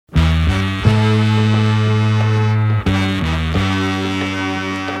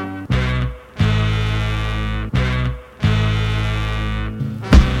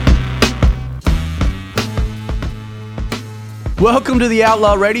Welcome to the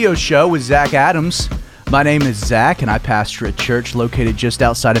Outlaw Radio Show with Zach Adams. My name is Zach, and I pastor a church located just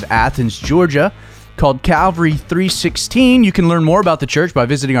outside of Athens, Georgia, called Calvary 316. You can learn more about the church by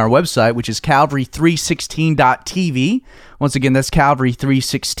visiting our website, which is calvary316.tv. Once again, that's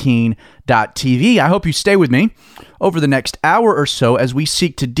calvary316.tv. I hope you stay with me over the next hour or so as we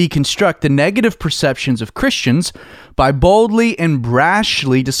seek to deconstruct the negative perceptions of Christians by boldly and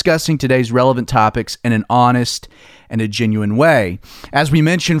brashly discussing today's relevant topics in an honest and a genuine way. As we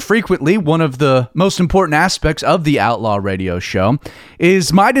mention frequently, one of the most important aspects of the Outlaw Radio Show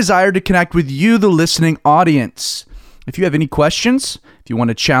is my desire to connect with you, the listening audience. If you have any questions, if you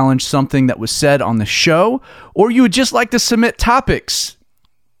want to challenge something that was said on the show, or you would just like to submit topics,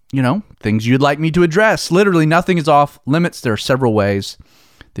 things you'd like me to address, literally nothing is off limits. There are several ways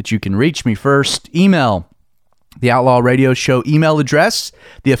that you can reach me. First, email. The Outlaw Radio Show email address.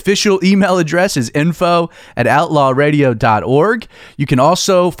 The official email address is info@outlawradio.org. You can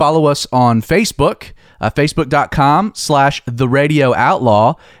also follow us on Facebook,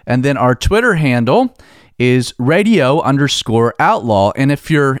 facebook.com/TheRadioOutlaw. And then our Twitter handle is radio_outlaw. And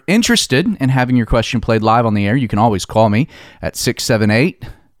if you're interested in having your question played live on the air, you can always call me at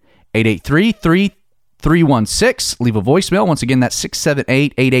 678-883-3316. Leave a voicemail. Once again, that's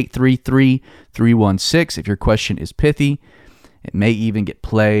 678-883-3316. If your question is pithy, it may even get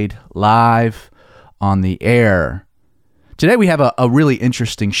played live on the air. Today we have a really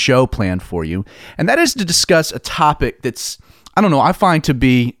interesting show planned for you, and that is to discuss a topic that's, I find to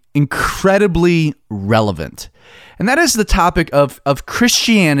be incredibly relevant. And that is the topic of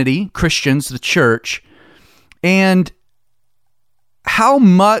Christianity, Christians, the church, and how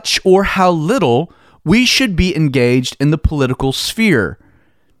much or how little we should be engaged in the political sphere.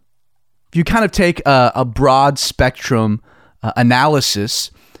 If you kind of take a broad spectrum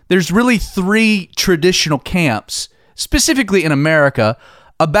analysis, there's really three traditional camps, specifically in America,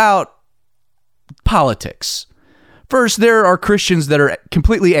 about politics. First, there are Christians that are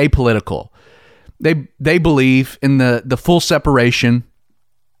completely apolitical. They believe in the full separation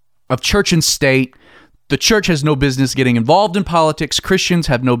of church and state. The church has no business getting involved in politics. Christians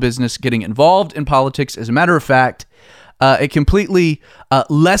have no business getting involved in politics. As a matter of fact, it completely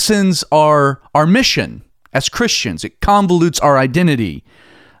lessens our mission as Christians. It convolutes our identity.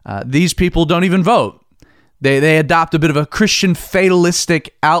 These people don't even vote. They adopt a bit of a Christian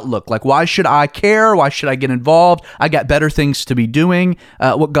fatalistic outlook. Like, why should I care? Why should I get involved? I got better things to be doing.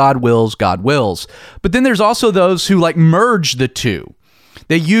 What God wills, God wills. But then there's also those who merge the two.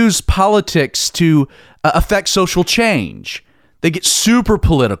 They use politics to affect social change. They get super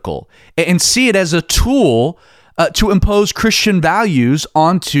political and see it as a tool to impose Christian values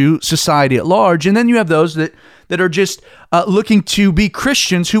onto society at large. And then you have those that are just looking to be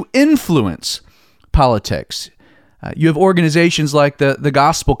Christians who influence politics. You have organizations like the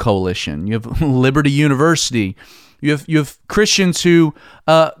Gospel Coalition. You have Liberty University. You have Christians who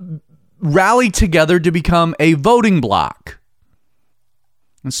rally together to become a voting bloc.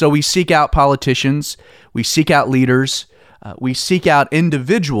 And so we seek out politicians, we seek out leaders, we seek out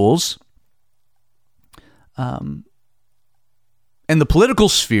individuals in the political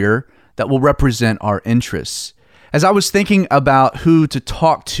sphere that will represent our interests. As I was thinking about who to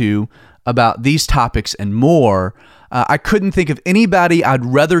talk to about these topics and more, I couldn't think of anybody I'd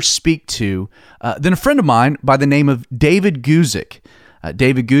rather speak to than a friend of mine by the name of David Guzik.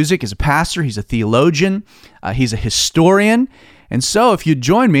 David Guzik is a pastor, he's a theologian, he's a historian. And so if you'd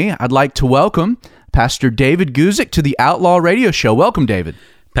join me, I'd like to welcome Pastor David Guzik to the Outlaw Radio Show. Welcome, David.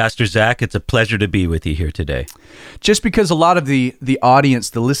 Pastor Zach, it's a pleasure to be with you here today. Just because a lot of the audience,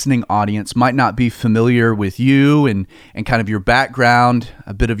 the listening audience, might not be familiar with you and kind of your background,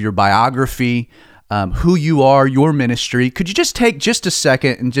 a bit of your biography, who you are, your ministry, could you just take just a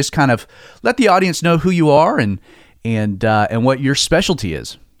second and just kind of let the audience know who you are and what your specialty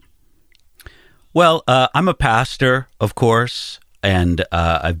is? Well, I'm a pastor, of course, and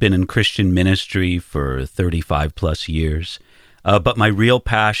I've been in Christian ministry for 35 plus years. But my real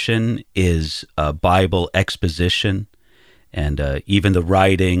passion is Bible exposition and even the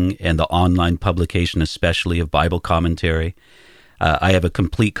writing and the online publication, especially of Bible commentary. I have a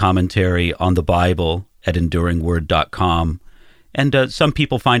complete commentary on the Bible at enduringword.com, and some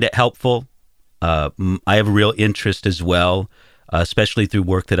people find it helpful. I have a real interest as well, especially through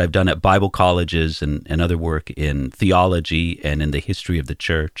work that I've done at Bible colleges and other work in theology and in the history of the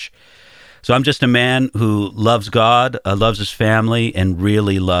church. So I'm just a man who loves God, loves his family, and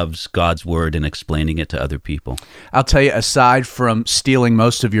really loves God's word and explaining it to other people. I'll tell you, aside from stealing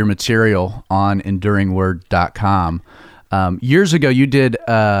most of your material on enduringword.com, Years ago, you did,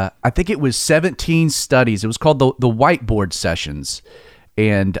 I think it was 17 studies. It was called the Whiteboard Sessions.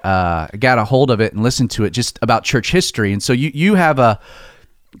 And I got a hold of it and listened to it just about church history. And so you have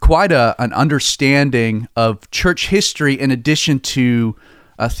quite an understanding of church history in addition to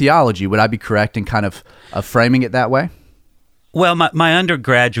theology. Would I be correct in kind of framing it that way? Well, my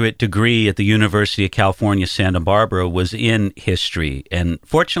undergraduate degree at the University of California, Santa Barbara was in history. And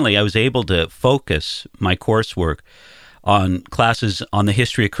fortunately, I was able to focus my coursework on classes on the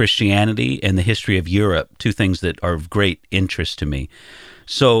history of Christianity and the history of Europe, two things that are of great interest to me.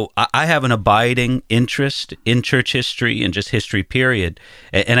 So I have an abiding interest in church history and just history, period.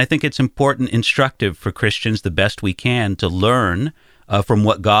 And I think it's important, instructive for Christians, the best we can, to learn from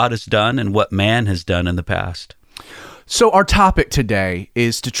what God has done and what man has done in the past. So our topic today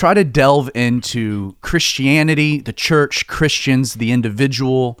is to try to delve into Christianity, the church, Christians, the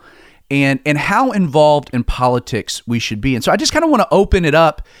individual, and how involved in politics we should be. And so I just kind of want to open it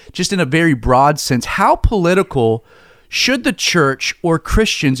up just in a very broad sense. How political should the church or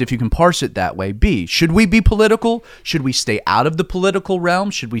Christians, if you can parse it that way, be? Should we be political? Should we stay out of the political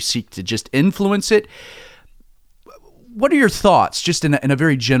realm? Should we seek to just influence it? What are your thoughts, just in a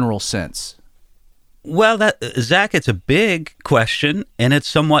very general sense? Well, Zach, it's a big question, and it's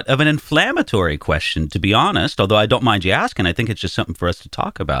somewhat of an inflammatory question, to be honest, although I don't mind you asking. I think it's just something for us to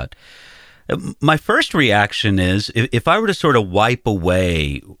talk about. My first reaction is, if I were to sort of wipe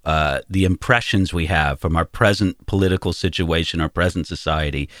away the impressions we have from our present political situation, our present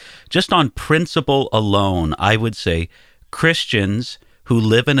society, just on principle alone, I would say Christians who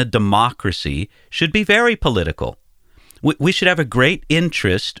live in a democracy should be very political. We should have a great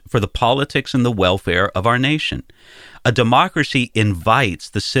interest for the politics and the welfare of our nation. A democracy invites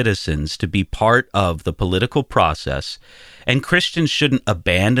the citizens to be part of the political process, and Christians shouldn't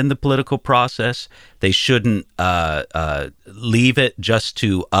abandon the political process. They shouldn't leave it just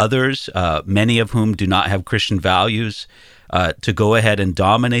to others, many of whom do not have Christian values, to go ahead and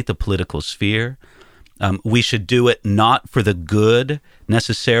dominate the political sphere. We should do it not for the good,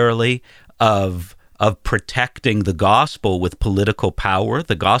 necessarily, of protecting the gospel with political power.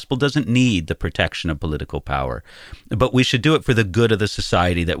 The gospel doesn't need the protection of political power, but we should do it for the good of the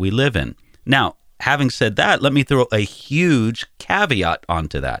society that we live in. Now, having said that, let me throw a huge caveat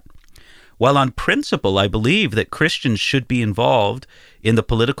onto that. While on principle, I believe that Christians should be involved in the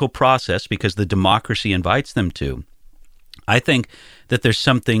political process because the democracy invites them to, I think that there's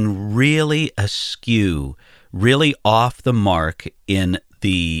something really askew, really off the mark in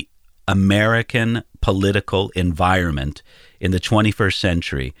the American political environment in the 21st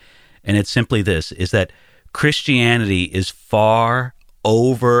century. And it's simply this, is that Christianity is far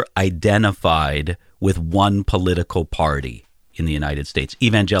over-identified with one political party in the United States,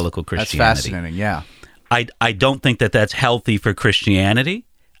 evangelical Christianity. That's fascinating, yeah. I don't think that that's healthy for Christianity.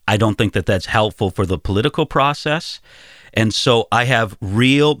 I don't think that that's helpful for the political process. And so I have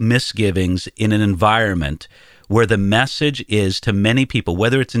real misgivings in an environment where the message is to many people,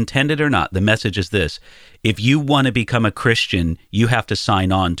 whether it's intended or not, the message is this: if you want to become a Christian, you have to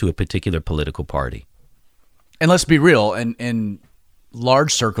sign on to a particular political party. And let's be real, in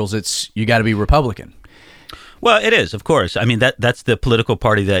large circles, it's you got to be Republican. Well, it is, of course. I mean, that's the political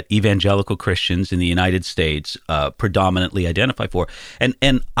party that evangelical Christians in the United States predominantly identify for. And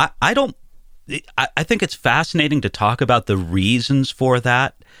I think it's fascinating to talk about the reasons for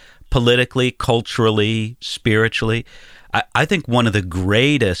that. Politically, culturally, spiritually. I think one of the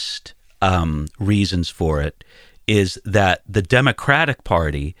greatest reasons for it is that the Democratic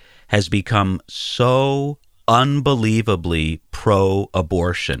Party has become so unbelievably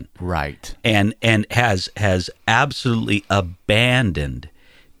pro-abortion. Right. And has absolutely abandoned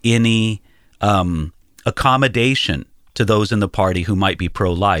any accommodation to those in the party who might be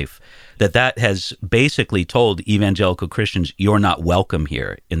pro-life. That has basically told evangelical Christians, you're not welcome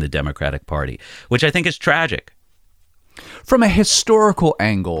here in the Democratic Party, which I think is tragic. From a historical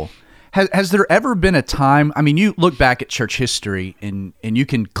angle, has there ever been a time, I mean, you look back at church history and you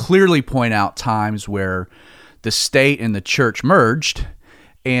can clearly point out times where the state and the church merged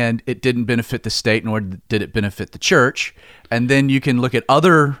and it didn't benefit the state nor did it benefit the church. And then you can look at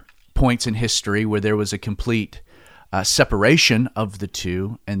other points in history where there was a complete separation of the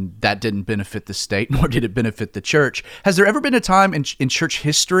two, and that didn't benefit the state, nor did it benefit the church. Has there ever been a time in church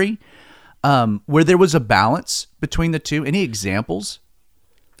history where there was a balance between the two? Any examples?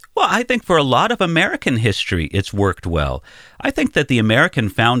 Well, I think for a lot of American history, it's worked well. I think that the American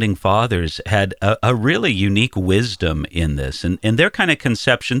founding fathers had a really unique wisdom in this, and their kind of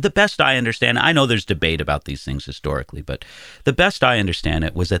conception, the best I understand, I know there's debate about these things historically, but the best I understand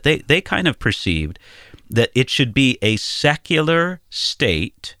it was that they kind of perceived that it should be a secular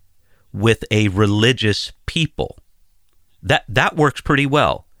state with a religious people. That works pretty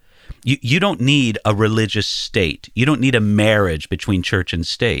well. You don't need a religious state. You don't need a marriage between church and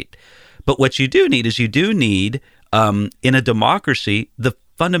state. But what you do need in a democracy, the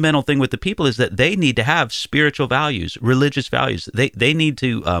fundamental thing with the people is that they need to have spiritual values, religious values. They need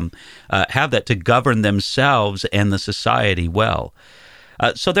to have that to govern themselves and the society well.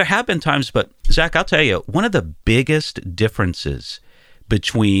 So there have been times, but Zach, I'll tell you, one of the biggest differences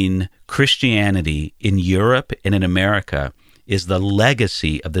between Christianity in Europe and in America is the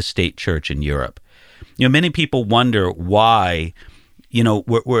legacy of the state church in Europe. Many people wonder why,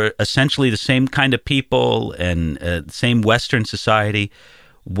 we're essentially the same kind of people and same Western society.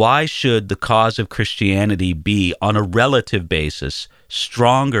 Why should the cause of Christianity be, on a relative basis,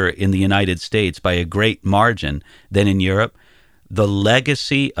 stronger in the United States by a great margin than in Europe? The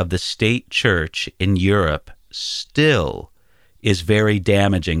legacy of the state church in Europe still is very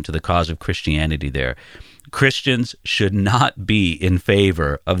damaging to the cause of Christianity there. Christians should not be in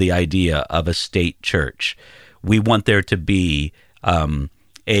favor of the idea of a state church. We want there to be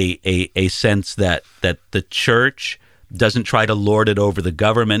a sense that the church doesn't try to lord it over the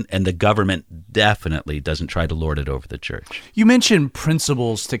government, and the government definitely doesn't try to lord it over the church. You mentioned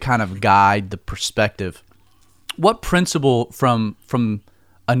principles to kind of guide the perspective. What principle from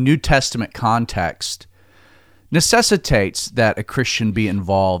a New Testament context necessitates that a Christian be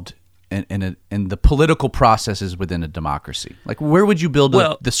involved in the political processes within a democracy? Like, where would you build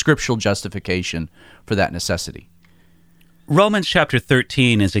the scriptural justification for that necessity? Romans chapter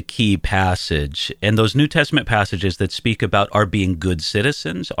 13 is a key passage, and those New Testament passages that speak about our being good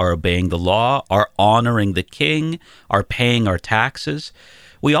citizens, our obeying the law, our honoring the king, our paying our taxes.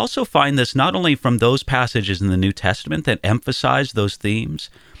 We also find this not only from those passages in the New Testament that emphasize those themes,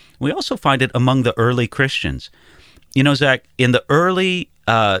 we also find it among the early Christians. Zach, in the early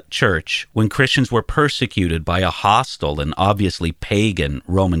church, when Christians were persecuted by a hostile and obviously pagan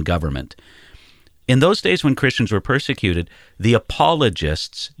Roman government, in those days when Christians were persecuted, the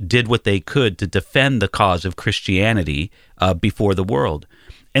apologists did what they could to defend the cause of Christianity before the world.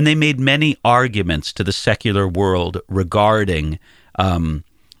 And they made many arguments to the secular world regarding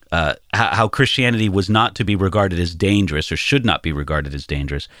how Christianity was not to be regarded as dangerous or should not be regarded as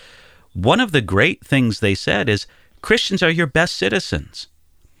dangerous. One of the great things they said is, Christians are your best citizens.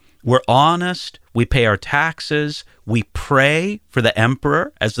 We're honest, we pay our taxes, we pray for the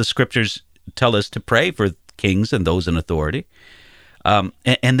emperor, as the scriptures tell us to pray for kings and those in authority. And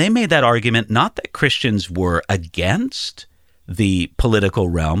they made that argument not that Christians were against the political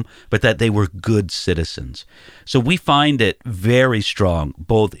realm, but that they were good citizens. So we find it very strong,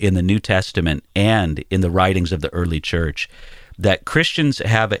 both in the New Testament and in the writings of the early church, that Christians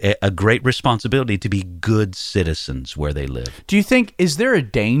have a great responsibility to be good citizens where they live. Do you think, is there a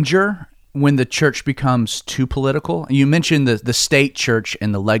danger when the church becomes too political? You mentioned the state church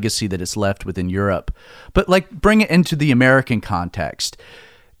and the legacy that is left within Europe, but bring it into the American context.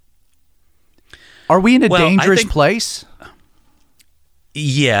 Are we in a dangerous place?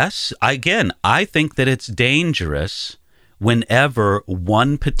 Yes. Again, I think that it's dangerous whenever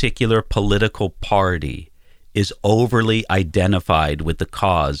one particular political party is overly identified with the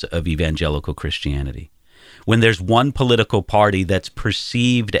cause of evangelical Christianity. When there's one political party that's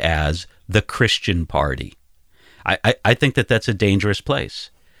perceived as the Christian party, I think that that's a dangerous place.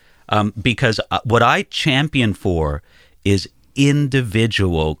 Because what I champion for is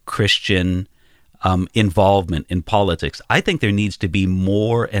individual Christian involvement in politics. I think there needs to be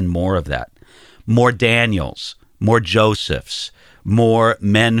more and more of that. More Daniels, more Josephs, more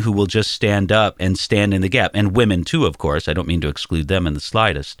men who will just stand up and stand in the gap. And women too, of course. I don't mean to exclude them in the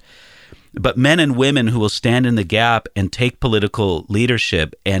slightest. But men and women who will stand in the gap and take political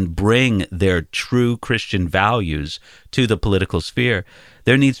leadership and bring their true Christian values to the political sphere.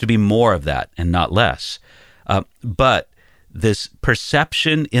 There needs to be more of that and not less. But this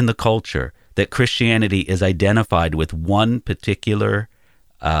perception in the culture that Christianity is identified with one particular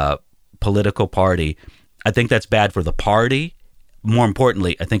political party, I think that's bad for the party. More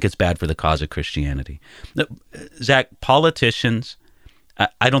importantly, I think it's bad for the cause of Christianity. Zach, politicians,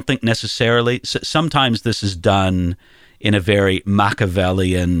 I don't think necessarily, sometimes this is done in a very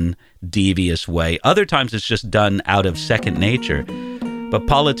Machiavellian, devious way. Other times it's just done out of second nature. But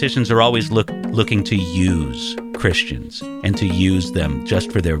politicians are always looking to use Christians and to use them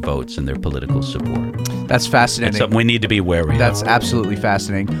just for their votes and their political support. That's fascinating. It's something we need to be wary of. That's absolutely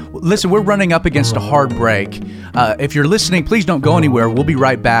fascinating. Listen, we're running up against a hard break. If you're listening, please don't go anywhere. We'll be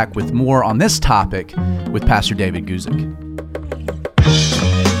right back with more on this topic with Pastor David Guzik.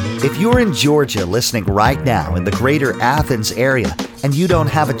 If you're in Georgia listening right now in the greater Athens area and you don't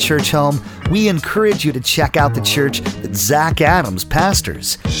have a church home, we encourage you to check out the church that Zach Adams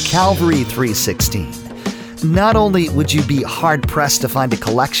pastors, Calvary 316. Not only would you be hard-pressed to find a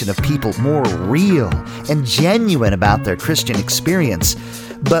collection of people more real and genuine about their Christian experience,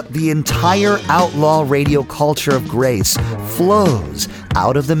 but the entire outlaw radio culture of grace flows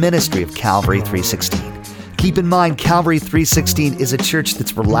out of the ministry of Calvary 316. Keep in mind, Calvary 316 is a church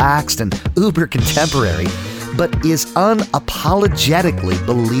that's relaxed and uber contemporary, but is unapologetically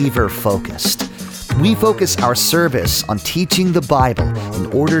believer-focused. We focus our service on teaching the Bible in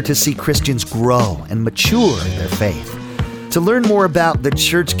order to see Christians grow and mature in their faith. To learn more about the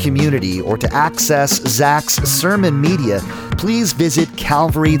church community or to access Zach's sermon media, please visit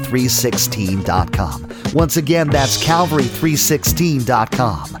calvary316.com. Once again, that's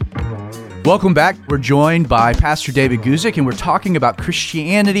calvary316.com. Welcome back. We're joined by Pastor David Guzik, and we're talking about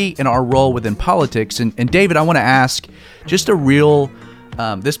Christianity and our role within politics. And David, I want to ask, just a real,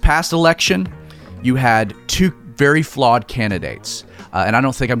 this past election, you had two very flawed candidates. And I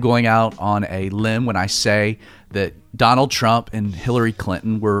don't think I'm going out on a limb when I say that Donald Trump and Hillary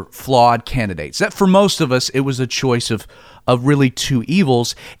Clinton were flawed candidates. That for most of us, it was a choice of really two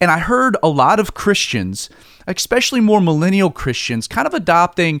evils. And I heard a lot of Christians, especially more millennial Christians, kind of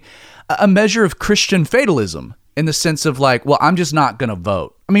adopting a measure of Christian fatalism in the sense of like, well, I'm just not going to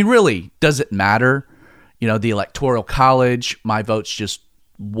vote. I mean, really, does it matter? You know, the Electoral College, my vote's just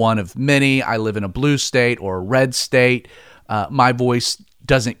one of many. I live in a blue state or a red state. My voice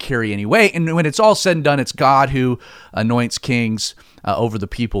doesn't carry any weight. And when it's all said and done, it's God who anoints kings over the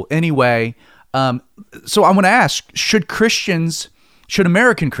people anyway. So I want to ask, should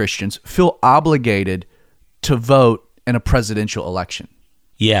American Christians feel obligated to vote in a presidential election?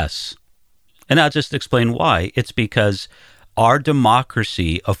 Yes. And I'll just explain why. It's because our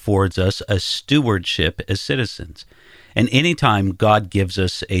democracy affords us a stewardship as citizens. And anytime God gives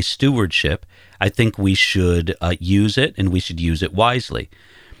us a stewardship, I think we should use it, and we should use it wisely.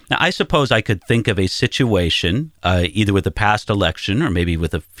 Now, I suppose I could think of a situation, either with the past election or maybe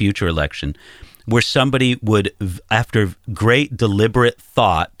with a future election, where somebody would, after great deliberate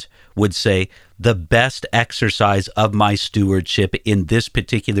thought, would say, the best exercise of my stewardship in this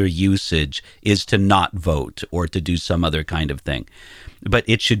particular usage is to not vote or to do some other kind of thing. But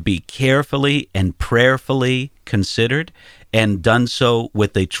it should be carefully and prayerfully considered and done so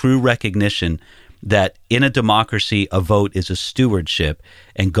with a true recognition that in a democracy, a vote is a stewardship,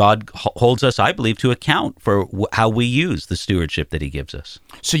 and God holds us, I believe, to account for how we use the stewardship that he gives us.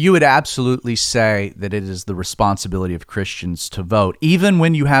 So you would absolutely say that it is the responsibility of Christians to vote, even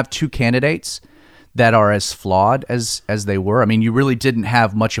when you have two candidates that are as flawed as they were? I mean, you really didn't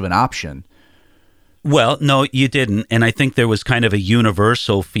have much of an option. Well, no, you didn't. And I think there was kind of a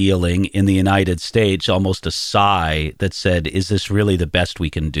universal feeling in the United States, almost a sigh that said, is this really the best we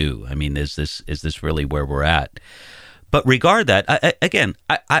can do? I mean, is this really where we're at? But regard that, I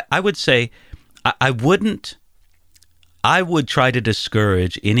would say I would try to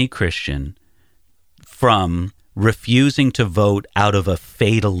discourage any Christian from refusing to vote out of a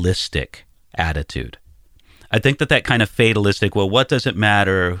fatalistic attitude. I think that kind of fatalistic, well, what does it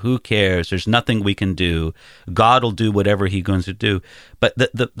matter? Who cares? There's nothing we can do. God will do whatever he's going to do. But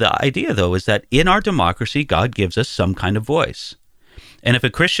the idea, though, is that in our democracy, God gives us some kind of voice. And if a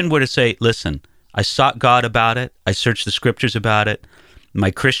Christian were to say, listen, I sought God about it, I searched the scriptures about it, my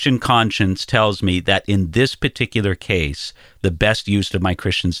Christian conscience tells me that in this particular case, the best use of my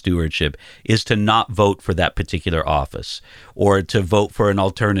Christian stewardship is to not vote for that particular office, or to vote for an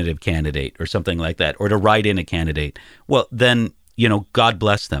alternative candidate or something like that, or to write in a candidate. Well, then, God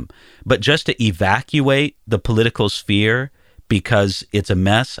bless them. But just to evacuate the political sphere because it's a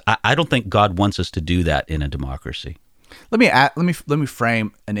mess, I don't think God wants us to do that in a democracy. Let me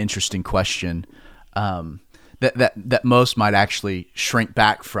frame an interesting question. That most might actually shrink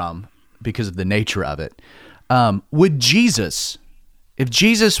back from because of the nature of it. Would Jesus, if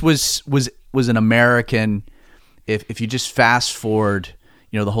Jesus was an American, if you just fast forward,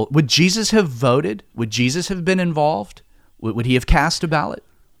 would Jesus have voted? Would Jesus have been involved? Would he have cast a ballot?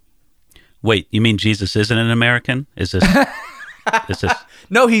 Wait, you mean Jesus isn't an American? Is this?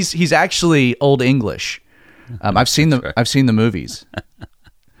 No, he's actually Old English. I've seen the movies.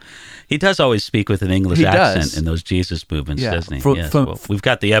 He does always speak with an English accent in those Jesus movements, doesn't he? Yes. Well, we've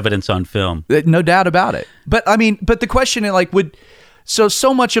got the evidence on film. No doubt about it. But I mean, the question is like,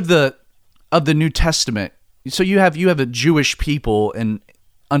 so much of the New Testament. So you have a Jewish people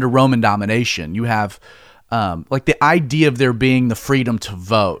under Roman domination. You have like the idea of there being the freedom to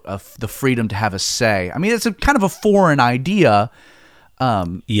vote, of the freedom to have a say. I mean, it's a kind of a foreign idea.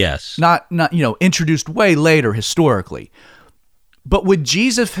 Yes. not introduced way later historically. But would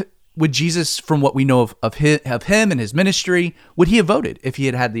Jesus, from what we know of him and his ministry, would he have voted if he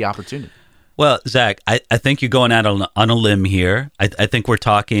had had the opportunity? Well, Zach, I think you're going out on a limb here. I think we're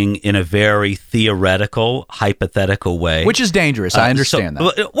talking in a very theoretical, hypothetical way. Which is dangerous. I understand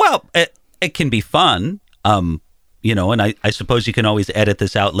that. Well, it can be fun, and I suppose you can always edit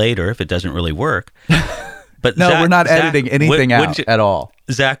this out later if it doesn't really work. But no, Zach, we're not editing anything out at all.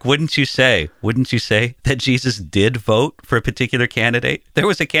 Zach, wouldn't you say that Jesus did vote for a particular candidate? There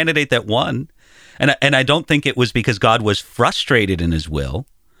was a candidate that won, and I don't think it was because God was frustrated in his will.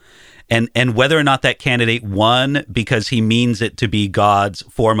 And whether or not that candidate won because he means it to be God's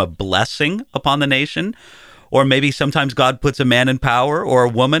form of blessing upon the nation, or maybe sometimes God puts a man in power or a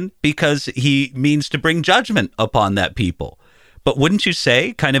woman because he means to bring judgment upon that people. But wouldn't you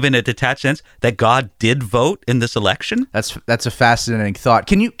say, kind of in a detached sense, that God did vote in this election? That's a fascinating thought.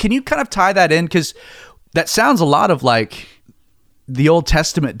 Can you kind of tie that in? Because that sounds a lot of like the Old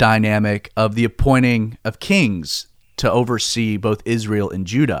Testament dynamic of the appointing of kings to oversee both Israel and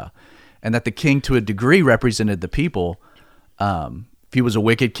Judah. And that the king, to a degree, represented the people. If he was a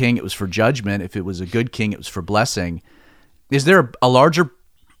wicked king, it was for judgment. If it was a good king, it was for blessing. Is there a larger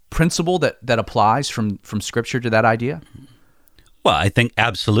principle that applies from Scripture to that idea? Well, I think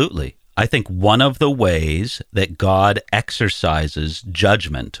absolutely. I think one of the ways that God exercises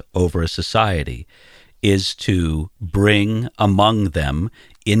judgment over a society is to bring among them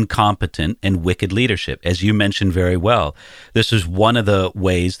incompetent and wicked leadership. As you mentioned very well, this is one of the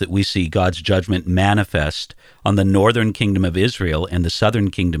ways that we see God's judgment manifest on the northern kingdom of Israel and the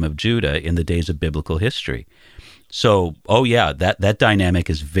southern kingdom of Judah in the days of biblical history. So, that dynamic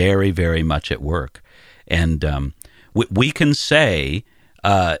is very, very much at work. And we can say,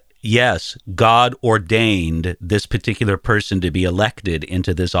 yes, God ordained this particular person to be elected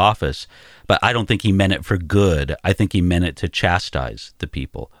into this office, but I don't think he meant it for good. I think he meant it to chastise the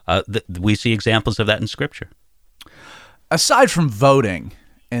people. We see examples of that in Scripture. Aside from voting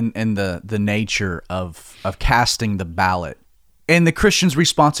and the nature of casting the ballot and the Christian's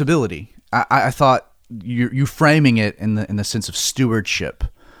responsibility, I thought you framing it in the sense of stewardship,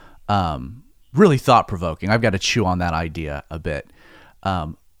 really thought-provoking. I've got to chew on that idea a bit.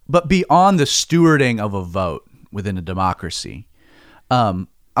 But beyond the stewarding of a vote within a democracy,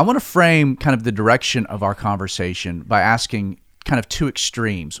 I want to frame kind of the direction of our conversation by asking kind of two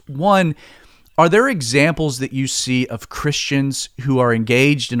extremes. One, are there examples that you see of Christians who are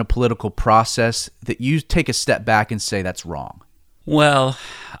engaged in a political process that you take a step back and say that's wrong? Well,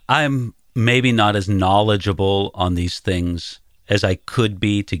 I'm maybe not as knowledgeable on these things as I could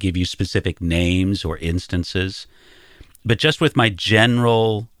be to give you specific names or instances, but just with my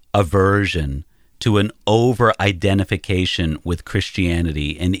general aversion to an over-identification with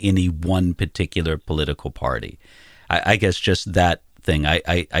Christianity in any one particular political party. I guess just that thing.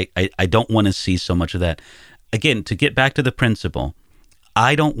 I don't want to see so much of that. Again, to get back to the principle,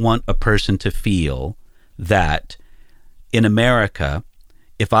 I don't want a person to feel that in America,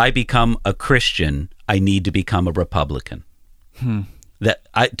 if I become a Christian, I need to become a Republican.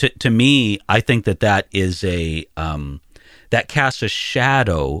 To me, I think that is that casts a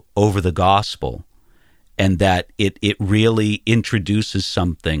shadow over the gospel, and that it really introduces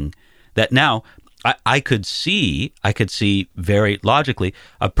something that now I could see very logically.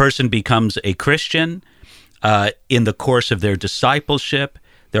 A person becomes a Christian in the course of their discipleship.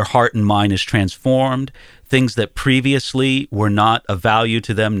 Their heart and mind is transformed. Things that previously were not of value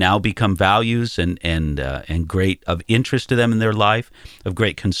to them now become values and great of interest to them in their life, of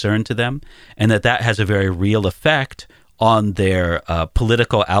great concern to them, and that has a very real effect on their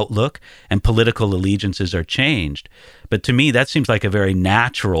political outlook, and political allegiances are changed. But to me, that seems like a very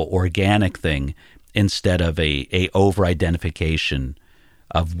natural, organic thing instead of a over-identification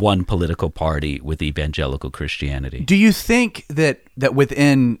of one political party with evangelical Christianity. Do you think that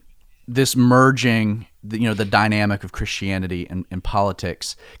within this merging, the dynamic of Christianity and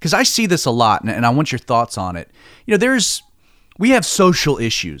politics, because I see this a lot, and I want your thoughts on it. We have social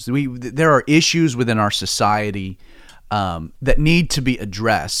issues. There are issues within our society that need to be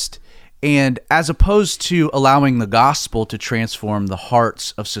addressed. And as opposed to allowing the gospel to transform the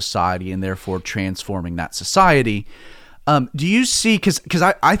hearts of society and therefore transforming that society, do you see, because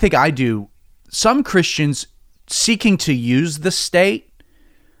I think I do, some Christians seeking to use the state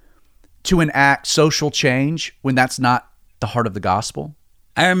to enact social change when that's not the heart of the gospel?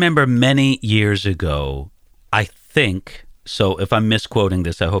 I remember many years ago, I think, so if I'm misquoting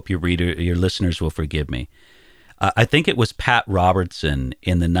this, I hope your listeners will forgive me. I think it was Pat Robertson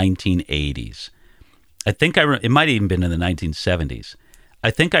in the 1980s. I think it might have even been in the 1970s.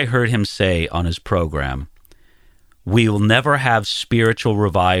 I think I heard him say on his program, we will never have spiritual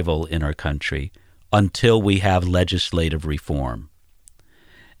revival in our country until we have legislative reform.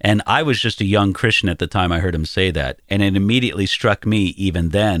 And I was just a young Christian at the time I heard him say that, and it immediately struck me even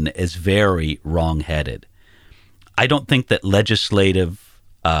then as very wrong-headed. I don't think that legislative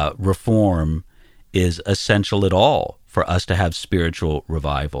reform is essential at all for us to have spiritual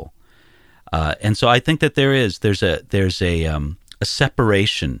revival. And so I think that there's a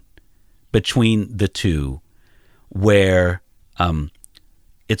separation between the two where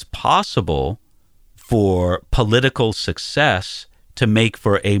it's possible for political success to make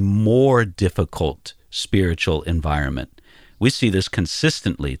for a more difficult spiritual environment. We see this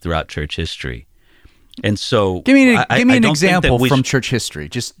consistently throughout church history. And so give me an example from church history,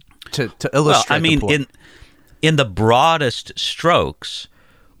 just to illustrate. Well, I mean, the point. in the broadest strokes,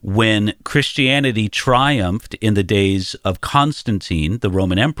 when Christianity triumphed in the days of Constantine, the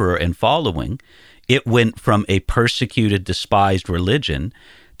Roman emperor, and following, it went from a persecuted, despised religion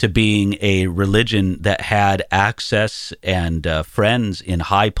to being a religion that had access and friends in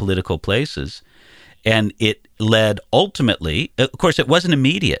high political places. And it led ultimately, of course, it wasn't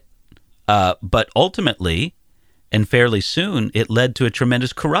immediate, but ultimately, and fairly soon, it led to a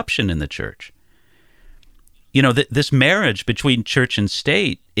tremendous corruption in the church. You know, this marriage between church and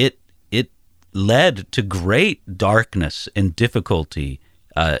state, it led to great darkness and difficulty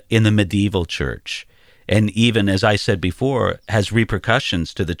in the medieval church. And even, as I said before, has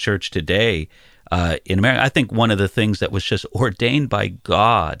repercussions to the church today in America. I think one of the things that was just ordained by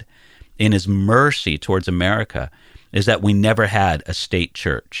God in his mercy towards America is that we never had a state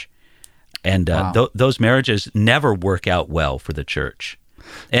church. And those marriages never work out well for the church.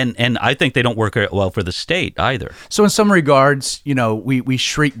 And I think they don't work out well for the state either. So in some regards, you know, we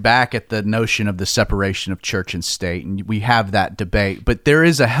shriek back at the notion of the separation of church and state, and we have that debate. But there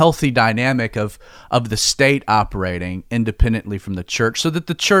is a healthy dynamic of the state operating independently from the church, so that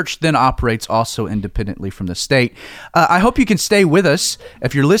the church then operates also independently from the state. I hope you can stay with us.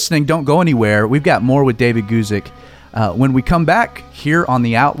 If you're listening, don't go anywhere. We've got more with David Guzik when we come back here on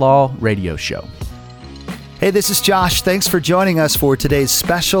the Outlaw Radio Show. Hey, this is Josh. Thanks for joining us for today's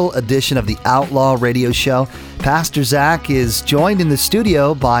special edition of the Outlaw Radio Show. Pastor Zach is joined in the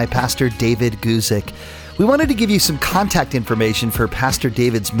studio by Pastor David Guzik. We wanted to give you some contact information for Pastor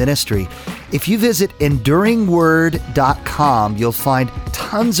David's ministry. If you visit enduringword.com, you'll find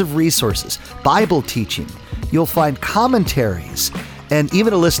tons of resources, Bible teaching. You'll find commentaries, and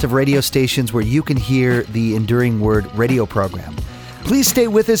even a list of radio stations where you can hear the Enduring Word radio program. Please stay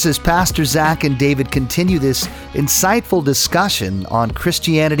with us as Pastor Zach and David continue this insightful discussion on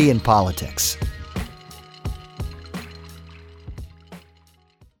Christianity and politics.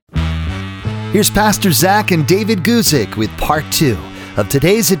 Here's Pastor Zach and David Guzik with part 2 of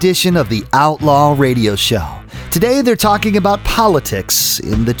today's edition of the Outlaw Radio Show. Today they're talking about politics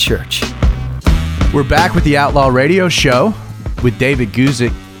in the church. We're back with the Outlaw Radio Show with David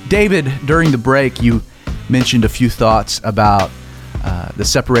Guzik. David, during the break, you mentioned a few thoughts about the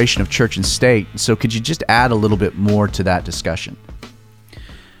separation of church and state. So could you just add a little bit more to that discussion?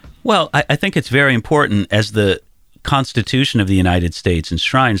 Well, I think it's very important, as the Constitution of the United States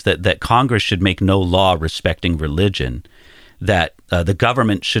enshrines, that Congress should make no law respecting religion, that the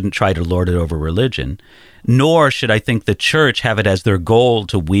government shouldn't try to lord it over religion, nor should I think the church have it as their goal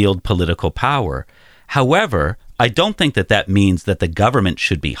to wield political power. However, I don't think that means that the government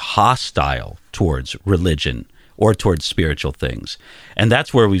should be hostile towards religion or towards spiritual things. And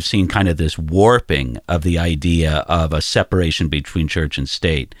that's where we've seen kind of this warping of the idea of a separation between church and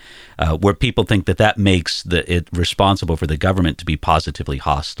state, where people think that makes it responsible for the government to be positively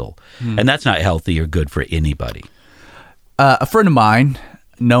hostile. And that's not healthy or good for anybody. A friend of mine,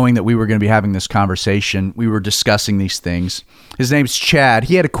 knowing that we were going to be having this conversation, we were discussing these things. His name's Chad.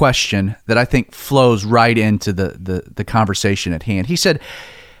 He had a question that I think flows right into the conversation at hand. He said,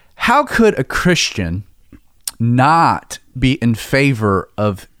 how could a Christian not be in favor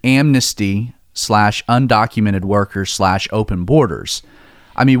of amnesty / undocumented workers / open borders?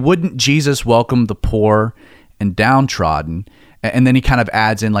 I mean, wouldn't Jesus welcome the poor and downtrodden? And then he kind of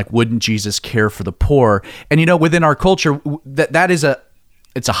adds in, like, wouldn't Jesus care for the poor? And, you know, within our culture, that is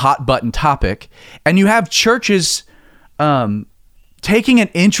it's a hot button topic. And you have churches taking an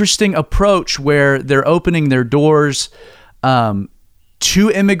interesting approach where they're opening their doors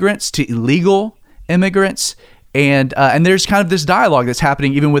to immigrants, to illegal immigrants, and there's kind of this dialogue that's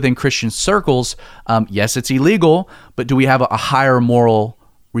happening even within Christian circles. Yes, it's illegal, but do we have a higher moral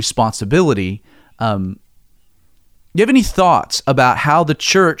responsibility? Do you have any thoughts about how the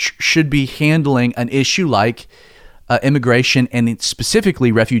church should be handling an issue like immigration, and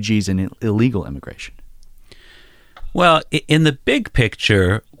specifically refugees and illegal immigration? Well, in the big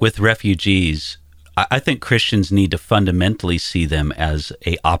picture with refugees, I think Christians need to fundamentally see them as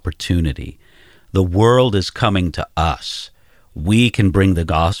an opportunity. The world is coming to us. We can bring the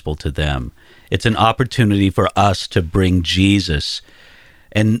gospel to them. It's an opportunity for us to bring Jesus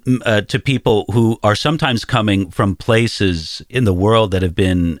and to people who are sometimes coming from places in the world that have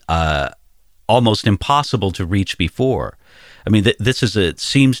been almost impossible to reach before. I mean, this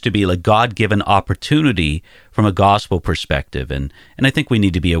seems to be a God-given opportunity from a gospel perspective, and I think we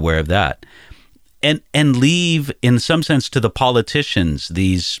need to be aware of that. And leave, in some sense, to the politicians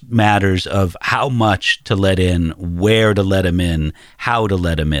these matters of how much to let in, where to let them in, how to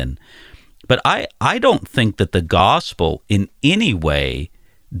let them in. But I don't think that the gospel in any way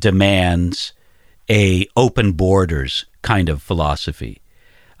demands a open borders kind of philosophy.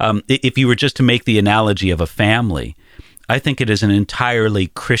 If you were just to make the analogy of a family, I think it is an entirely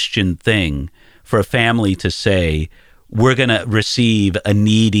Christian thing for a family to say, we're going to receive a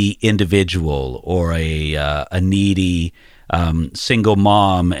needy individual or a needy single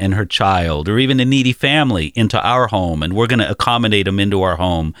mom and her child, or even a needy family into our home, and we're going to accommodate them into our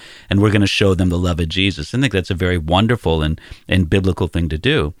home, and we're going to show them the love of Jesus. I think that's a very wonderful and biblical thing to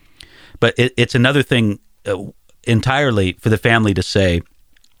do. But it's another thing entirely for the family to say,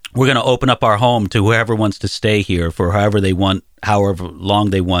 we're going to open up our home to whoever wants to stay here for however they want, however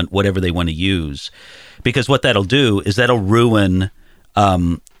long they want, whatever they want to use. Because what that'll do is that'll ruin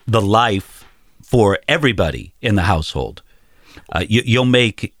the life for everybody in the household. You'll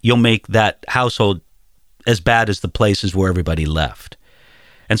make that household as bad as the places where everybody left.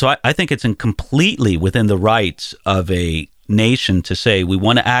 And so I think it's completely within the rights of a nation to say we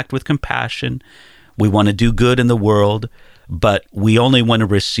want to act with compassion, we want to do good in the world, but we only want to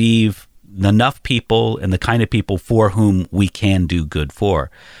receive enough people and the kind of people for whom we can do good for.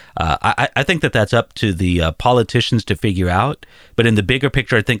 I think that's up to the politicians to figure out. But in the bigger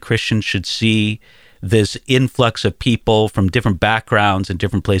picture, I think Christians should see this influx of people from different backgrounds and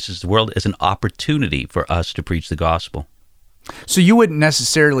different places of the world as an opportunity for us to preach the gospel. So you wouldn't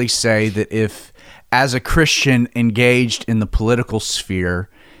necessarily say that if, as a Christian engaged in the political sphere,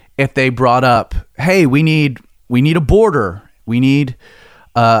 if they brought up, hey, we need a border, we need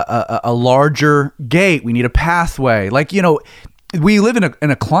a larger gate, we need a pathway. Like, we live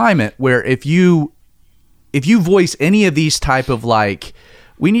in a climate where if you voice any of these type of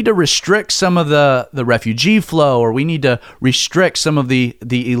we need to restrict some of the refugee flow, or we need to restrict some of the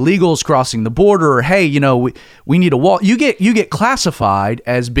illegals crossing the border, or hey, we need a wall. You get classified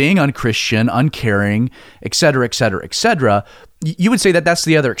as being unchristian, uncaring, et cetera, et cetera, et cetera. You would say that that's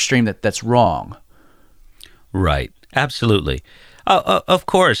the other extreme, that's wrong. Right. Absolutely. Of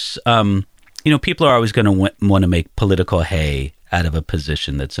course, people are always going to want to make political hay out of a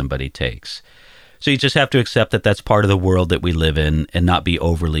position that somebody takes. So you just have to accept that that's part of the world that we live in and not be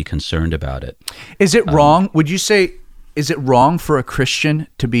overly concerned about it. Is it wrong? Would you say, is it wrong for a Christian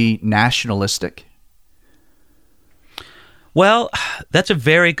to be nationalistic? Well, that's a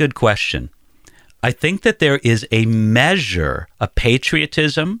very good question. I think that there is a measure of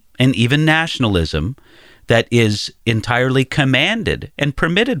patriotism and even nationalism that is entirely commanded and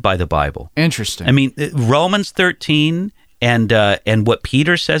permitted by the Bible. Interesting. I mean, Romans 13 and what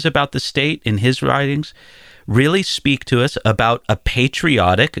Peter says about the state in his writings really speak to us about a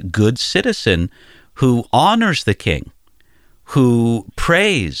patriotic, good citizen who honors the king, who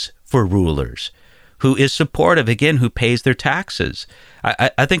prays for rulers, who is supportive, again, who pays their taxes.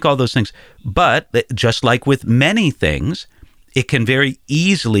 I think all those things. But just like with many things, it can very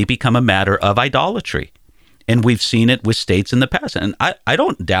easily become a matter of idolatry. And we've seen it with states in the past. And I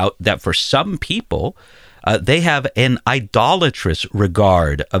don't doubt that for some people, they have an idolatrous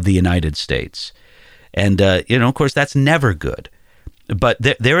regard of the United States. And, of course, that's never good. But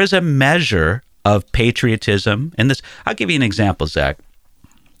there is a measure of patriotism. And this, I'll give you an example, Zach,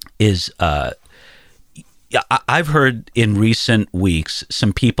 is I've heard in recent weeks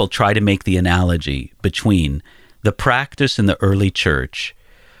some people try to make the analogy between the practice in the early church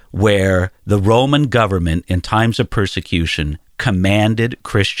where the Roman government in times of persecution commanded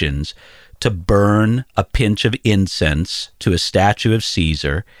Christians to burn a pinch of incense to a statue of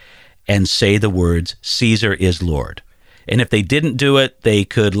Caesar and say the words, "Caesar is Lord." And if they didn't do it, they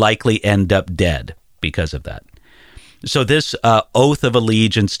could likely end up dead because of that. So this oath of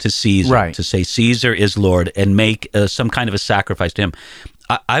allegiance to Caesar, right, to say Caesar is Lord and make some kind of a sacrifice to him.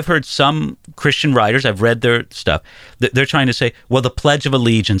 I've heard some Christian writers, I've read their stuff, they're trying to say, well, the Pledge of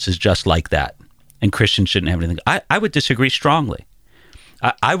Allegiance is just like that, and Christians shouldn't have anything. I would disagree strongly.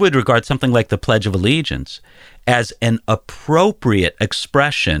 I would regard something like the Pledge of Allegiance as an appropriate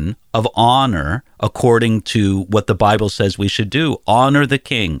expression of honor according to what the Bible says we should do. Honor the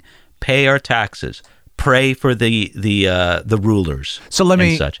king, pay our taxes, pray for the rulers. So let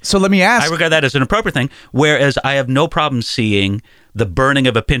me ask. I regard that as an appropriate thing, whereas I have no problem seeing the burning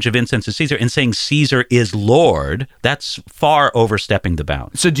of a pinch of incense to Caesar and saying Caesar is Lord. That's far overstepping the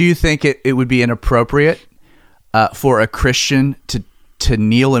bounds. So do you think it would be inappropriate for a Christian to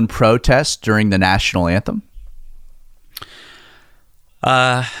kneel in protest during the national anthem?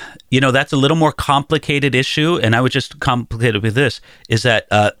 That's a little more complicated issue, and I would just complicate it with this, is that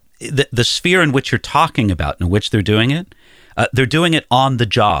the sphere in which you're talking about, in which they're doing it on the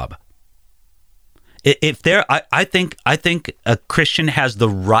job. If I think a Christian has the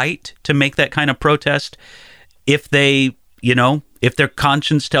right to make that kind of protest if if their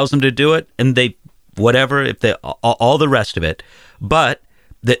conscience tells them to do it, and all the rest of it. But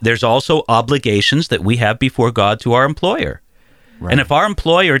there's also obligations that we have before God to our employer. Right. And if our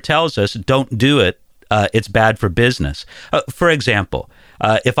employer tells us don't do it, it's bad for business. For example,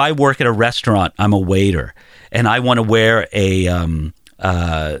 if I work at a restaurant, I'm a waiter, and I want to wear a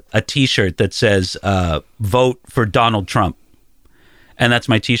T-shirt that says "Vote for Donald Trump," and that's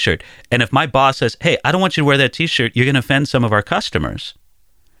my T-shirt. And if my boss says, "Hey, I don't want you to wear that T-shirt. You're going to offend some of our customers,"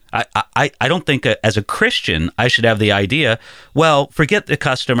 I don't think as a Christian I should have the idea, well, forget the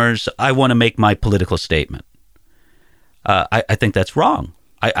customers. I want to make my political statement. I think that's wrong.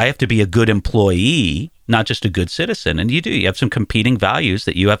 I have to be a good employee, not just a good citizen. And you have some competing values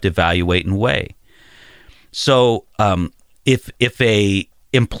that you have to evaluate and weigh. So if a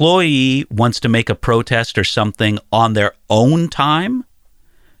employee wants to make a protest or something on their own time,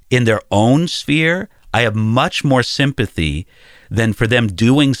 in their own sphere, I have much more sympathy than for them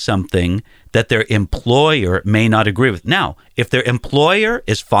doing something that their employer may not agree with. Now, if their employer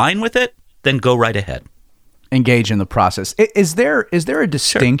is fine with it, then go right ahead. Engage in the process. Is there a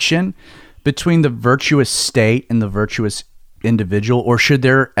distinction between the virtuous state and the virtuous individual, or should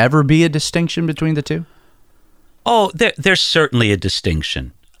there ever be a distinction between the two? Oh, there's certainly a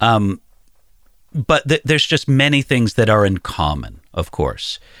distinction. But there's just many things that are in common, of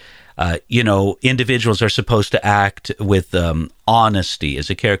course. Individuals are supposed to act with honesty as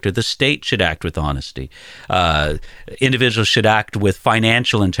a character. The state should act with honesty. Individuals should act with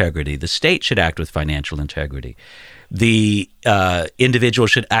financial integrity. The state should act with financial integrity. The individual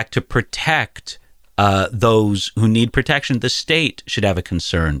should act to protect those who need protection. The state should have a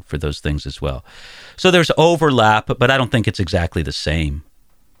concern for those things as well. So there's overlap, but I don't think it's exactly the same.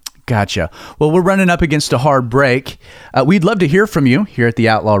 Gotcha. Well, we're running up against a hard break. We'd love to hear from you here at the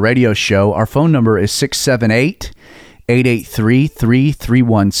Outlaw Radio Show. Our phone number is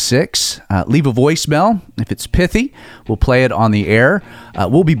 678-883-3316. Leave a voicemail. If it's pithy, we'll play it on the air.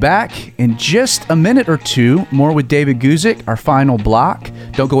 We'll be back in just a minute or two. More with David Guzik, our final block.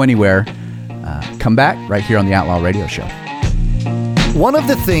 Don't go anywhere. Come back right here on the Outlaw Radio Show. One of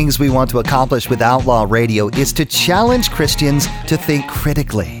the things we want to accomplish with Outlaw Radio is to challenge Christians to think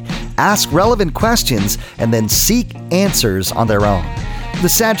critically, ask relevant questions, and then seek answers on their own. The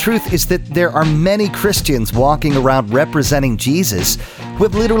sad truth is that there are many Christians walking around representing Jesus who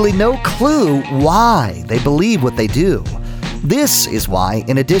have literally no clue why they believe what they do. This is why,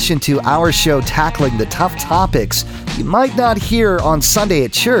 in addition to our show tackling the tough topics you might not hear on Sunday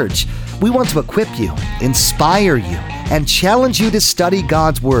at church, we want to equip you, inspire you, and challenge you to study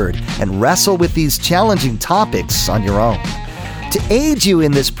God's Word and wrestle with these challenging topics on your own. To aid you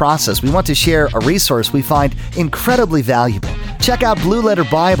in this process, we want to share a resource we find incredibly valuable. Check out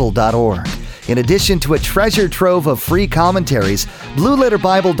blueletterbible.org. In addition to a treasure trove of free commentaries,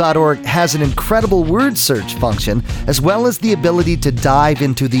 blueletterbible.org has an incredible word search function, as well as the ability to dive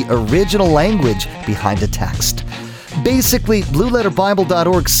into the original language behind a text. Basically,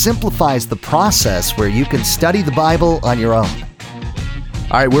 blueletterbible.org simplifies the process where you can study the Bible on your own.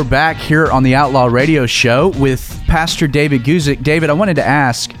 All right, we're back here on the Outlaw Radio Show with Pastor David Guzik. David, I wanted to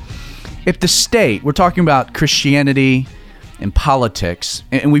ask, if the state, we're talking about Christianity and politics,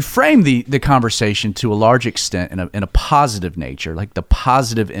 and we frame the conversation to a large extent in a positive nature, like the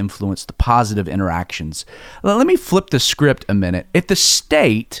positive influence, the positive interactions. Let me flip the script a minute. If the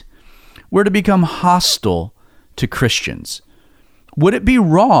state were to become hostile to Christians, would it be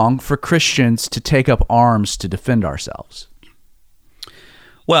wrong for Christians to take up arms to defend ourselves?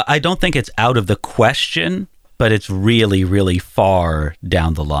 Well, I don't think it's out of the question, but it's really, really far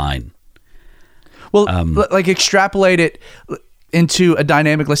down the line. Well, like extrapolate it into a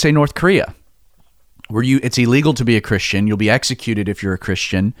dynamic, let's say North Korea, where it's illegal to be a Christian. You'll be executed if you're a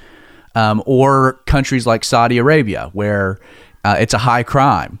Christian. Or countries like Saudi Arabia, where It's a high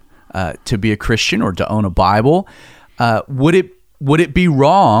crime to be a Christian or to own a Bible. Would it be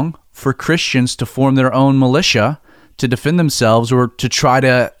wrong for Christians to form their own militia to defend themselves or to try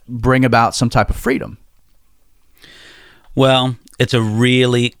to bring about some type of freedom? Well, it's a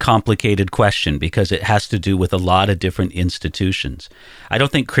really complicated question because it has to do with a lot of different institutions. I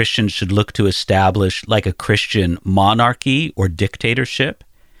don't think Christians should look to establish like a Christian monarchy or dictatorship.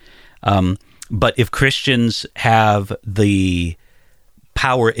 But if Christians have the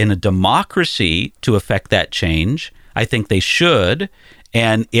power in a democracy to affect that change, I think they should.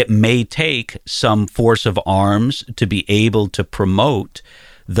 And it may take some force of arms to be able to promote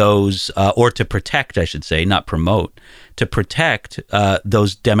those, or to protect, I should say, not promote, to protect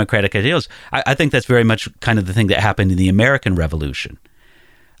those democratic ideals. I think that's very much kind of the thing that happened in the American Revolution.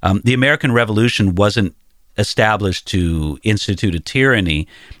 The American Revolution wasn't established to institute a tyranny.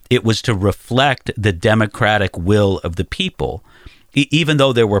 It was to reflect the democratic will of the people. Even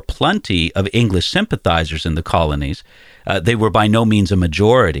though there were plenty of English sympathizers in the colonies, they were by no means a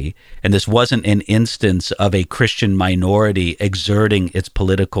majority. And this wasn't an instance of a Christian minority exerting its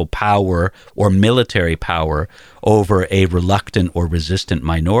political power or military power over a reluctant or resistant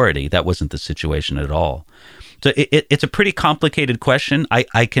minority. That wasn't the situation at all. So it's a pretty complicated question.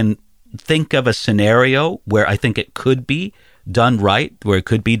 I can think of a scenario where I think it could be done right, where it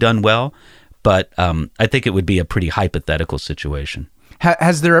could be done well. But I think it would be a pretty hypothetical situation.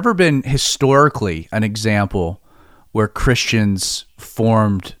 Has there ever been historically an example where Christians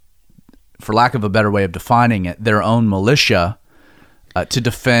formed, for lack of a better way of defining it, their own militia to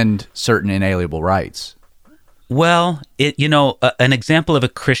defend certain inalienable rights? Well, an example of a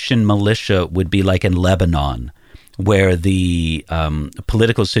Christian militia would be like in Lebanon, where the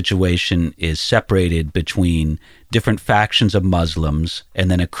political situation is separated between different factions of Muslims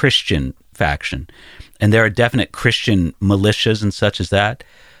and then a Christian faction. And there are definite Christian militias and such as that.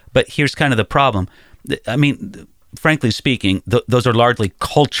 But here's kind of the problem. I mean, frankly speaking, those are largely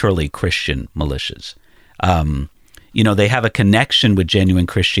culturally Christian militias. They have a connection with genuine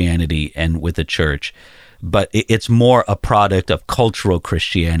Christianity and with the church, but it's more a product of cultural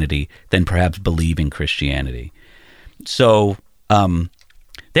Christianity than perhaps believing Christianity. So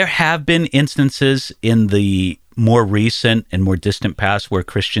there have been instances in the more recent and more distant past where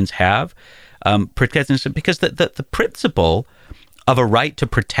Christians have protected, because the principle of a right to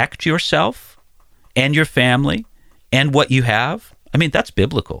protect yourself and your family and what you have, I mean, that's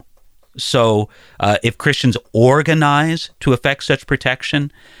biblical. So if Christians organize to effect such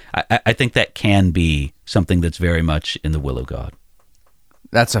protection, I think that can be something that's very much in the will of God.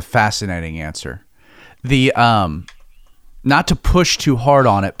 That's a fascinating answer. The not to push too hard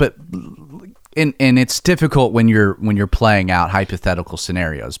on it, but and it's difficult when you're playing out hypothetical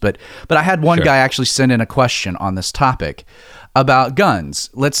scenarios. But I had one guy actually send in a question on this topic about guns.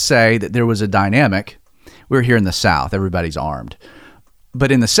 Let's say that there was a dynamic. We're here in the South, everybody's armed.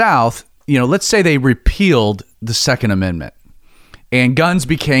 But in the South, let's say they repealed the Second Amendment and guns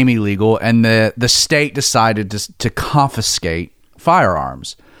became illegal and the state decided to confiscate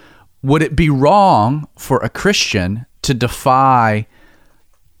firearms. Would it be wrong for a Christian to defy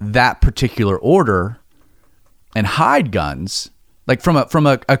that particular order and hide guns, like from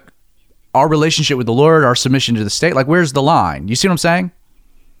our relationship with the Lord, our submission to the state? Like, where's the line? You see what I'm saying?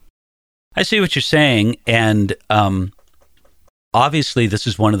 I see what you're saying, and obviously this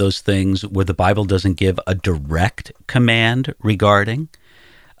is one of those things where the Bible doesn't give a direct command regarding,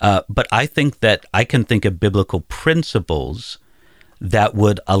 but I think that I can think of biblical principles that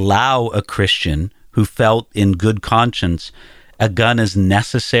would allow a Christian who felt in good conscience a gun is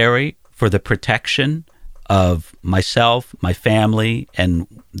necessary for the protection of myself, my family, and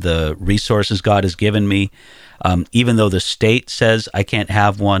the resources God has given me. Even though the state says I can't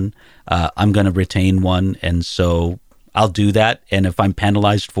have one, I'm going to retain one, and so I'll do that. And if I'm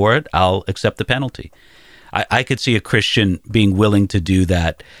penalized for it, I'll accept the penalty. I could see a Christian being willing to do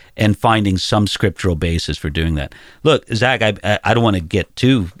that and finding some scriptural basis for doing that. Look, Zach, I don't want to get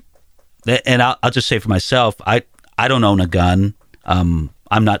too, and I'll just say for myself, I don't own a gun.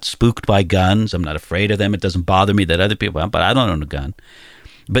 I'm not spooked by guns. I'm not afraid of them. It doesn't bother me that other people, but I don't own a gun.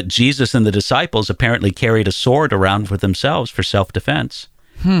 But Jesus and the disciples apparently carried a sword around for themselves for self-defense.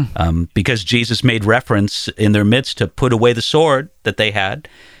 Because Jesus made reference in their midst to put away the sword that they had.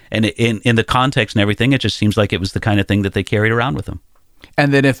 And in the context and everything, it just seems like it was the kind of thing that they carried around with them.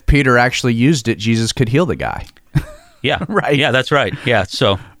 And then if Peter actually used it, Jesus could heal the guy. Yeah. Right. Yeah, that's right. Yeah.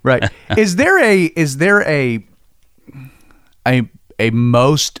 So right. Is there a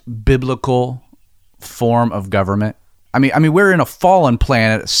most biblical form of government? I mean, we're in a fallen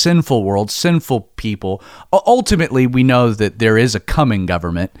planet, a sinful world, sinful people. Ultimately, we know that there is a coming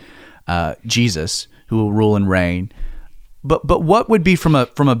government, Jesus, who will rule and reign. But what would be from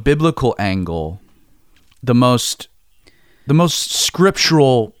a biblical angle the most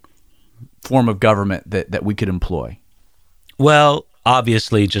scriptural form of government that we could employ? Well,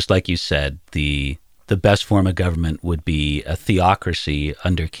 obviously, just like you said, the best form of government would be a theocracy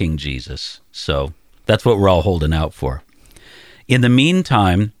under King Jesus. So that's what we're all holding out for. In the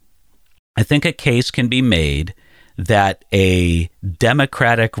meantime, I think a case can be made that a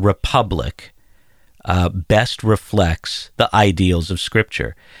democratic republic best reflects the ideals of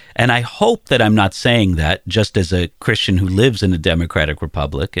Scripture. And I hope that I'm not saying that just as a Christian who lives in a democratic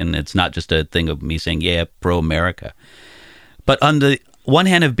republic, and it's not just a thing of me saying, yeah, pro-America. But on the one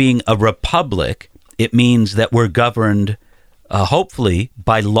hand of being a republic, it means that we're governed, hopefully,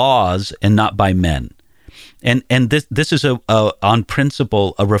 by laws and not by men. And this is on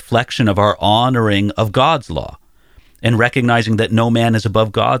principle a reflection of our honoring of God's law and recognizing that no man is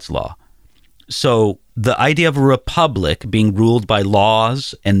above God's law. So the idea of a republic being ruled by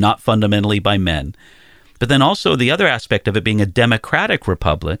laws and not fundamentally by men, but then also the other aspect of it being a democratic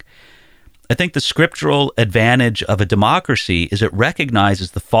republic, I think the scriptural advantage of a democracy is it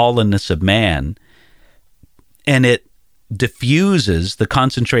recognizes the fallenness of man, and it diffuses the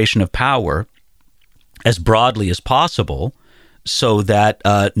concentration of power as broadly as possible so that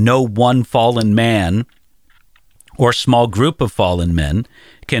no one fallen man or small group of fallen men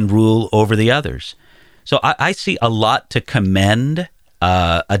can rule over the others. So I see a lot to commend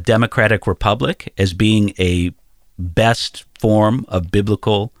a democratic republic as being a best form of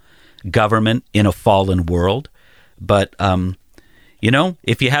biblical government in a fallen world. But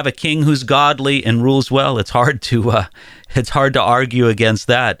if you have a king who's godly and rules well, it's hard to argue against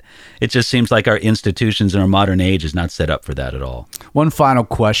that. It just seems like our institutions in our modern age is not set up for that at all. One final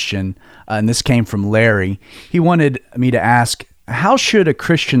question, and this came from Larry. He wanted me to ask, how should a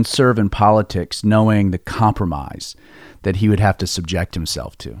Christian serve in politics knowing the compromise that he would have to subject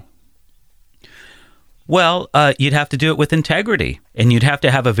himself to? Well, you'd have to do it with integrity, and you'd have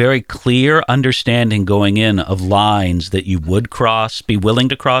to have a very clear understanding going in of lines that you would cross, be willing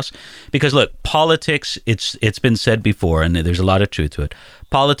to cross. Because look, politics, it's been said before, and there's a lot of truth to it.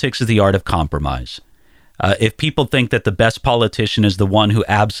 Politics is the art of compromise. If people think that the best politician is the one who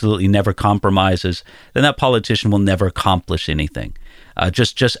absolutely never compromises, then that politician will never accomplish anything.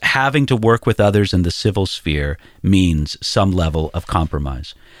 Just having to work with others in the civil sphere means some level of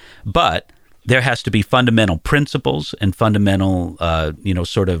compromise. But there has to be fundamental principles and fundamental,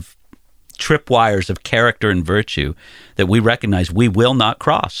 sort of tripwires of character and virtue that we recognize we will not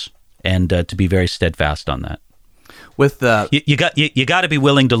cross, and to be very steadfast on that. With the you got to be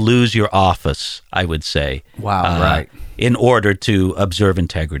willing to lose your office, I would say. Wow, right. In order to observe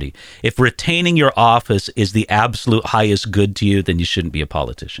integrity. If retaining your office is the absolute highest good to you, then you shouldn't be a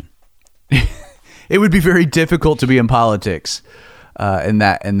politician. It would be very difficult to be in politics. In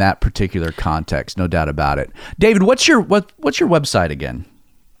that particular context, no doubt about it. David, what's your website again?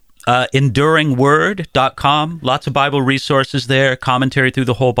 EnduringWord.com. Lots of Bible resources there, commentary through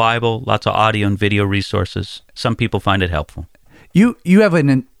the whole Bible, lots of audio and video resources. Some people find it helpful. You have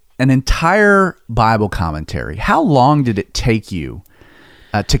an entire Bible commentary. How long did it take you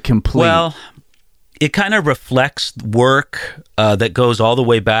to complete? Well, it kind of reflects work that goes all the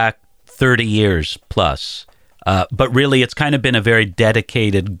way back 30 years plus. But really, it's kind of been a very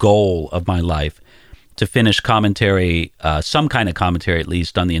dedicated goal of my life to finish commentary, some kind of commentary at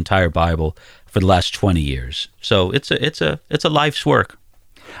least, on the entire Bible for the last 20 years. So it's a life's work.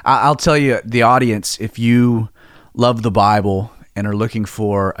 I'll tell you, the audience, if you love the Bible and are looking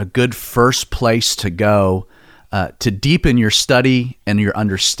for a good first place to go to deepen your study and your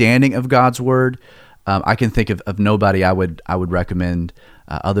understanding of God's Word, I can think of nobody I would recommend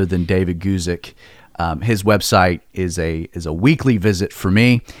other than David Guzik. His website is a weekly visit for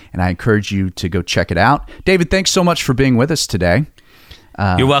me, and I encourage you to go check it out. David, thanks so much for being with us today.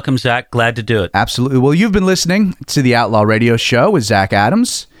 You're welcome, Zach. Glad to do it. Absolutely. Well, you've been listening to the Outlaw Radio Show with Zach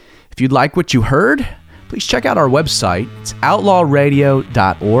Adams. If you'd like what you heard, please check out our website. It's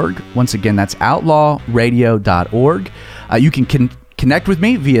outlawradio.org. Once again, that's outlawradio.org. You can connect with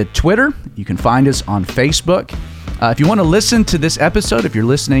me via Twitter. You can find us on Facebook. If you want to listen to this episode, if you're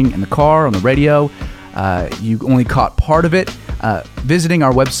listening in the car, on the radio, you only caught part of it, visiting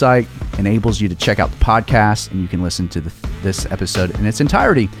our website enables you to check out the podcast, and you can listen to this episode in its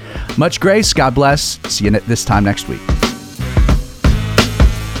entirety. Much grace. God bless. See you this time next week.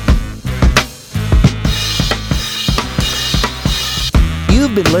 You've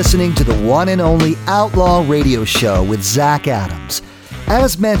You've been listening to the one and only Outlaw Radio Show with Zach Adams.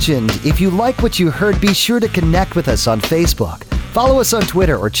 As mentioned, if you like what you heard, be sure to connect with us on Facebook. Follow us on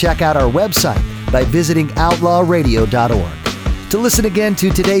Twitter or check out our website by visiting outlawradio.org. To listen again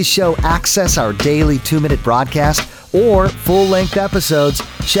to today's show, access our daily 2-minute broadcast or full-length episodes,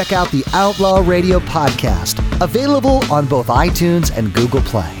 check out the Outlaw Radio podcast, available on both iTunes and Google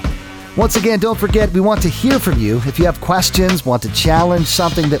Play. Once again, don't forget, we want to hear from you. If you have questions, want to challenge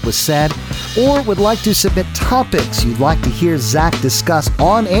something that was said, or would like to submit topics you'd like to hear Zach discuss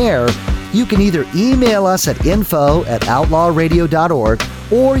on air, you can either email us at info@outlawradio.org,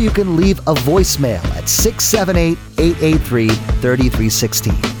 or you can leave a voicemail at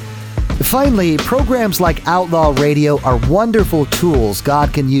 678-883-3316. Finally, programs like Outlaw Radio are wonderful tools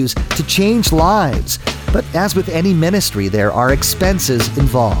God can use to change lives. But as with any ministry, there are expenses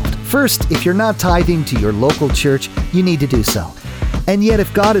involved. First, if you're not tithing to your local church, you need to do so. And yet,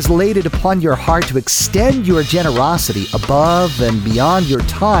 if God has laid it upon your heart to extend your generosity above and beyond your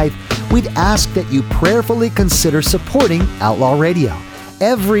tithe, we'd ask that you prayerfully consider supporting Outlaw Radio.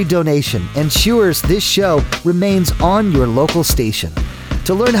 Every donation ensures this show remains on your local station.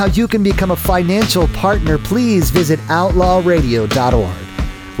 To learn how you can become a financial partner, please visit outlawradio.org.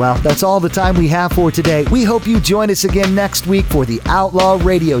 Well, that's all the time we have for today. We hope you join us again next week for the Outlaw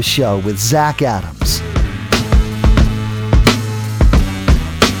Radio Show with Zach Adams.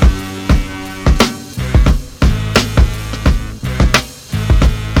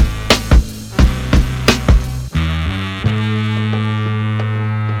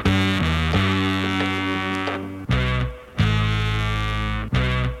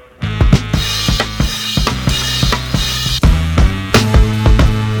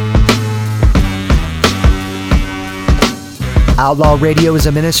 Outlaw Radio is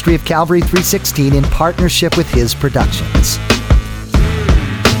a ministry of Calvary 316 in partnership with His Productions.